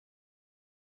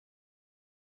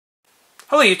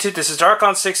Hello YouTube, this is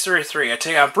Darkon633.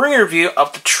 Today I'm bringing a review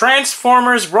of the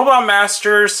Transformers Robot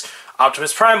Masters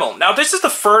Optimus Primal. Now this is the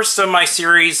first of my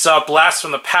series Blast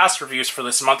from the Past reviews for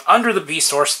this month under the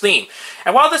Beast Wars theme.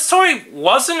 And while this toy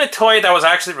wasn't a toy that was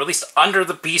actually released under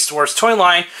the Beast Wars toy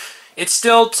line, it's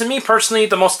still, to me personally,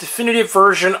 the most definitive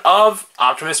version of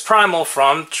Optimus Primal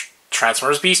from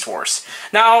Transformers Beast Wars.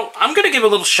 Now, I'm going to give a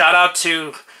little shout out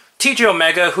to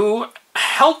TJOmega, who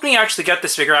helped me actually get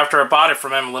this figure after I bought it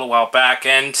from him a little while back,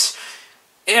 and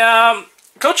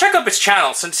go check out his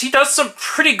channel since he does some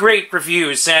pretty great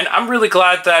reviews, and I'm really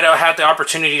glad that I had the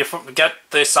opportunity to get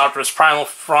this Optimus Primal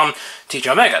from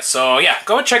TJOmega. So yeah,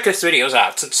 go check his videos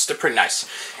out since they're pretty nice.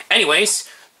 Anyways,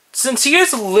 since he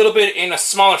is a little bit in a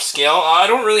smaller scale, I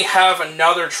don't really have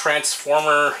another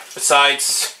Transformer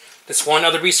besides this one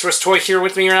other Beast Wars toy here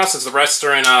with me right now, since the rest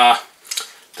are in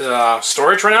the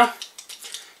storage right now.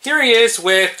 Here he is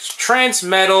with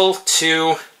Transmetal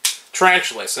to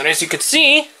Tarantulas, and as you can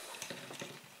see,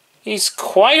 he's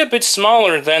quite a bit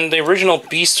smaller than the original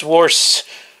Beast Wars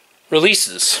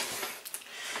releases.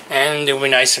 And it would be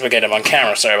nice if I get him on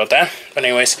camera, sorry about that. But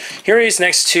anyways, here he is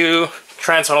next to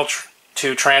Transmetal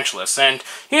to Tarantulas, and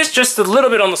he's just a little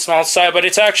bit on the small side, but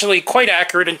it's actually quite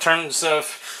accurate in terms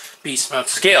of beast mode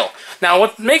scale. Now,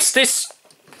 what makes this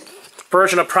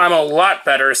version of Primal a lot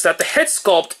better is that the head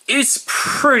sculpt is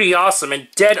pretty awesome and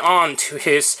dead on to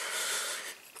his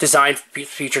design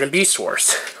featured in Beast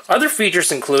Wars. Other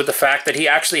features include the fact that he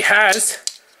actually has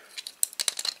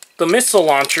the missile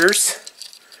launchers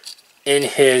in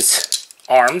his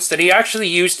arms that he actually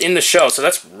used in the show, so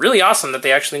that's really awesome that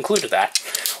they actually included that.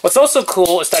 What's also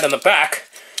cool is that on the back,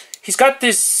 he's got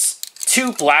these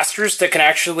two blasters that can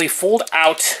actually fold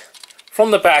out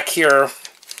from the back here.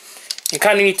 You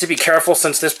kind of need to be careful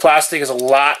since this plastic is a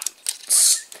lot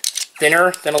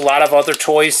thinner than a lot of other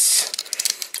toys.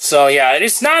 So yeah,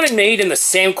 it's not made in the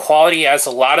same quality as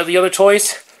a lot of the other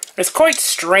toys. It's quite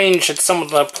strange at some of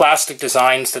the plastic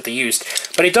designs that they used.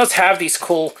 But it does have these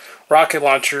cool rocket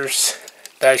launchers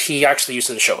that he actually used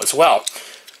in the show as well.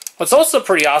 What's also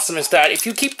pretty awesome is that if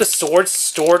you keep the swords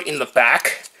stored in the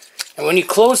back, and when you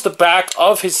close the back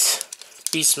of his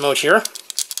beast mode here,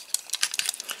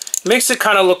 makes it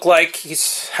kind of look like he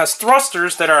has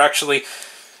thrusters that are actually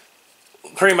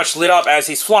pretty much lit up as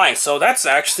he's flying. So that's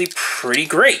actually pretty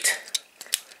great.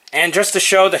 And just to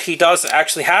show that he does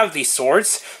actually have these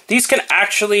swords, these can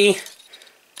actually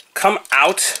come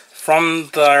out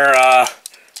from their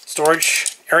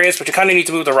storage areas, but you kind of need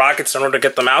to move the rockets in order to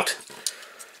get them out.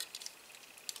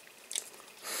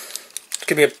 It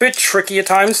can be a bit tricky at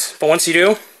times, but once you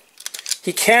do,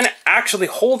 he can actually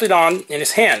hold it on in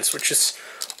his hands, which is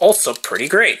also pretty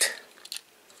great.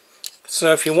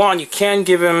 So if you want, you can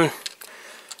give him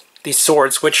these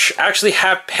swords, which actually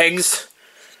have pegs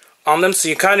on them, so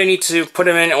you kind of need to put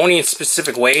them in only in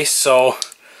specific ways. So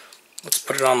let's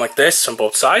put it on like this on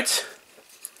both sides.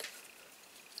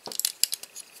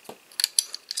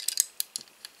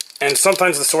 And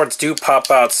sometimes the swords do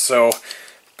pop out, so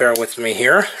bear with me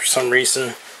here. For some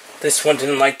reason, this one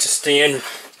didn't like to stay in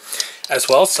as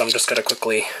well, so I'm just going to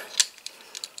quickly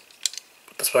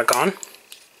put this back on.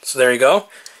 So there you go.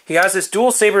 He has his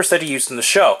dual sabers that he used in the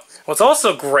show. What's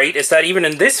also great is that even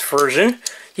in this version,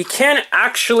 he can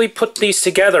actually put these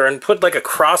together and put like a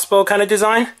crossbow kind of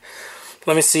design.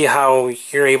 Let me see how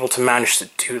you're able to manage to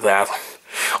do that.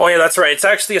 Oh yeah, that's right. It's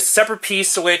actually a separate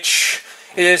piece which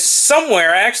is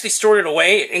somewhere. I actually stored it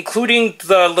away, including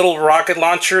the little rocket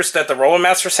launchers that the Robot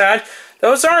Masters had.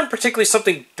 Those aren't particularly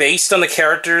something based on the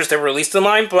characters that were released in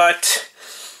line, but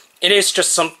it is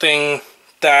just something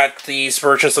that these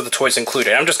versions of the toys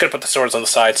included. I'm just going to put the swords on the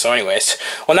side, so anyways.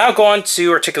 We'll now go on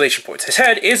to articulation points. His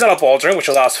head is on a ball joint, which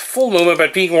allows full movement,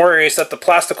 but being worried is that the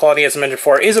plastic quality, as I mentioned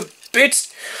before, is a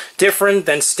bit different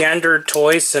than standard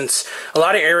toys, since a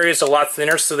lot of areas are a lot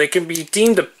thinner, so they can be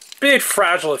deemed a bit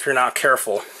fragile if you're not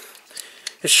careful.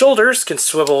 His shoulders can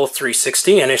swivel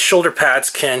 360, and his shoulder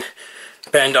pads can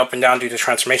bend up and down due to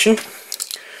transformation.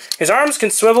 His arms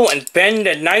can swivel and bend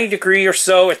at 90 degrees or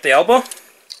so at the elbow.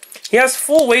 He has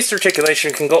full waist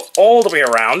articulation, can go all the way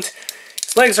around.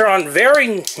 His legs are on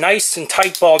very nice and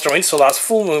tight ball joints, so allows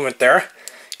full movement there.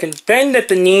 Can bend at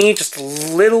the knee just a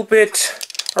little bit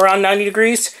around 90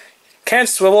 degrees. Can't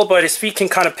swivel, but his feet can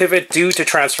kind of pivot due to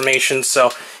transformation,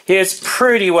 so he is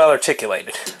pretty well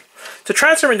articulated. To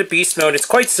transform into beast mode, it's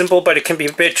quite simple, but it can be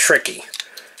a bit tricky.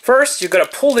 First, you've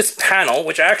got to pull this panel,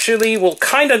 which actually will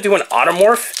kind of do an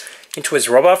automorph into his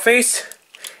robot face.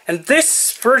 And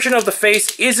this version of the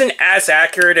face isn't as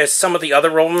accurate as some of the other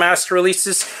Robot Master released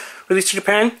in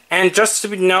Japan. And just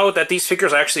to know that these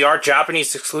figures actually are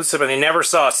Japanese exclusive and they never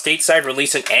saw a stateside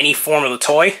release in any form of the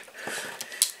toy.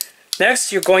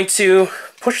 Next, you're going to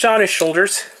push down his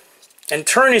shoulders and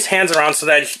turn his hands around so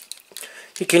that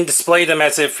he can display them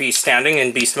as if he's standing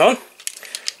in beast mode.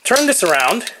 Turn this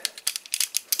around,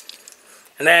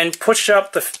 and then push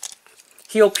up the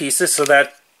heel pieces so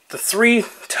that the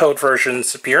 3-toed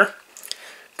versions appear.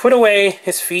 Put away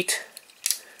his feet,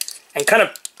 and kind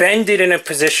of bend it in a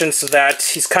position so that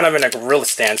he's kind of in a gorilla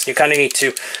stance. You kind of need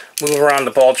to move around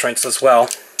the ball joints as well.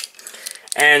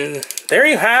 And there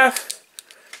you have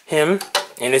him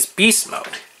in his beast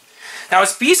mode. Now,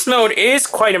 his beast mode is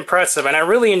quite impressive, and I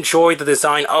really enjoy the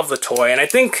design of the toy, and I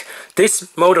think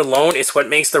this mode alone is what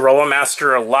makes the Robot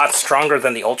Master a lot stronger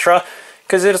than the Ultra,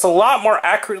 because it is a lot more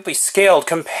accurately scaled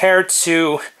compared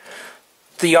to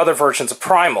the other versions of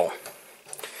Primal.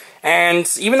 And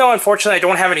even though, unfortunately, I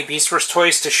don't have any Beastverse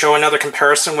toys to show another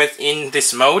comparison with in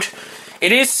this mode,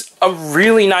 it is a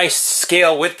really nice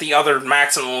scale with the other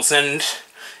Maximals, and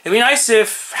it'd be nice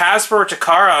if Hasbro or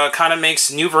Takara kind of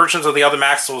makes new versions of the other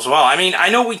Maximals as well. I mean, I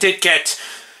know we did get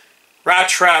Rat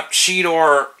Trap,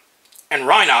 Cheetor, and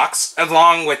Rhinox,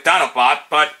 along with Dinobot,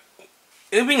 but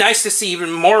it would be nice to see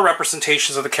even more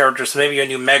representations of the characters, maybe a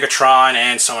new Megatron,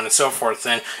 and so on and so forth,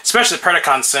 and especially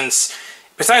Predacon, since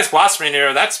besides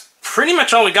Waspinator, that's pretty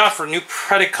much all we got for new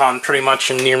Predacon, pretty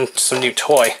much, in some new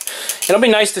toy. It'll be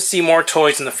nice to see more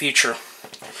toys in the future.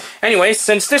 Anyway,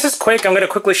 since this is quick, I'm going to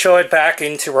quickly show it back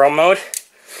into Realm mode.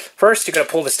 First, you're going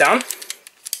to pull this down,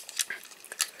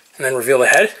 and then reveal the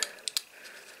head.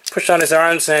 Push down his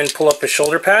arms and pull up his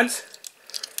shoulder pads.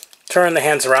 Turn the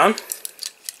hands around.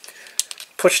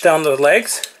 Push down the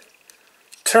legs.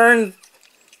 Turn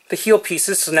the heel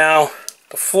pieces, so now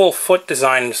the full foot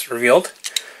design is revealed.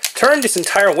 Turn this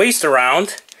entire waist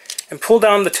around and pull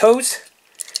down the toes.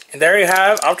 And there you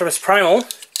have Optimus Primal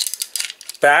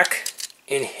back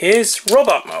in his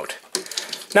robot mode.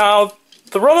 Now,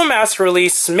 the Robot Master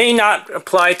release may not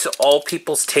apply to all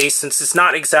people's taste, since it's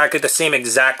not exactly the same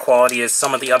exact quality as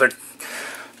some of the other,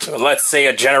 let's say,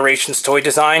 a Generations toy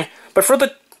design. But for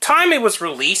the time it was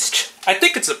released, I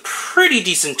think it's a pretty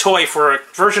decent toy for a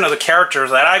version of the character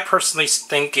that I personally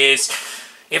think is,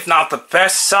 if not the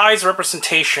best size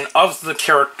representation of the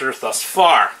character thus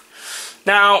far.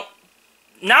 Now,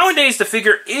 nowadays the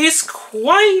figure is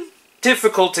quite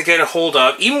difficult to get a hold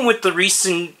of, even with the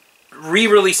recent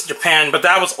re-release in Japan, but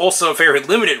that was also a very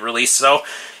limited release, so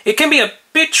it can be a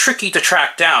bit tricky to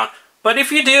track down. But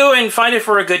if you do and find it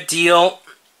for a good deal,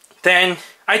 then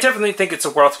I definitely think it's a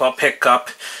worthwhile pickup,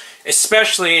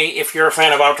 especially if you're a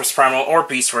fan of Optimus Primal or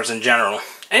Beast Wars in general.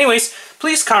 Anyways,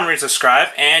 please comment and subscribe,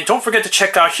 and don't forget to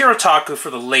check out Hero Taku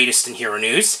for the latest in hero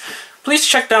news. Please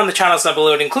check down the channels down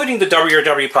below, including the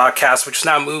WRW podcast, which is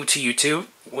now moved to YouTube,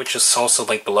 which is also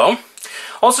linked below.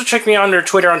 Also check me out under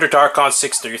Twitter under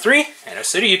Darkon633, and I'll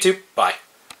see you YouTube. Bye.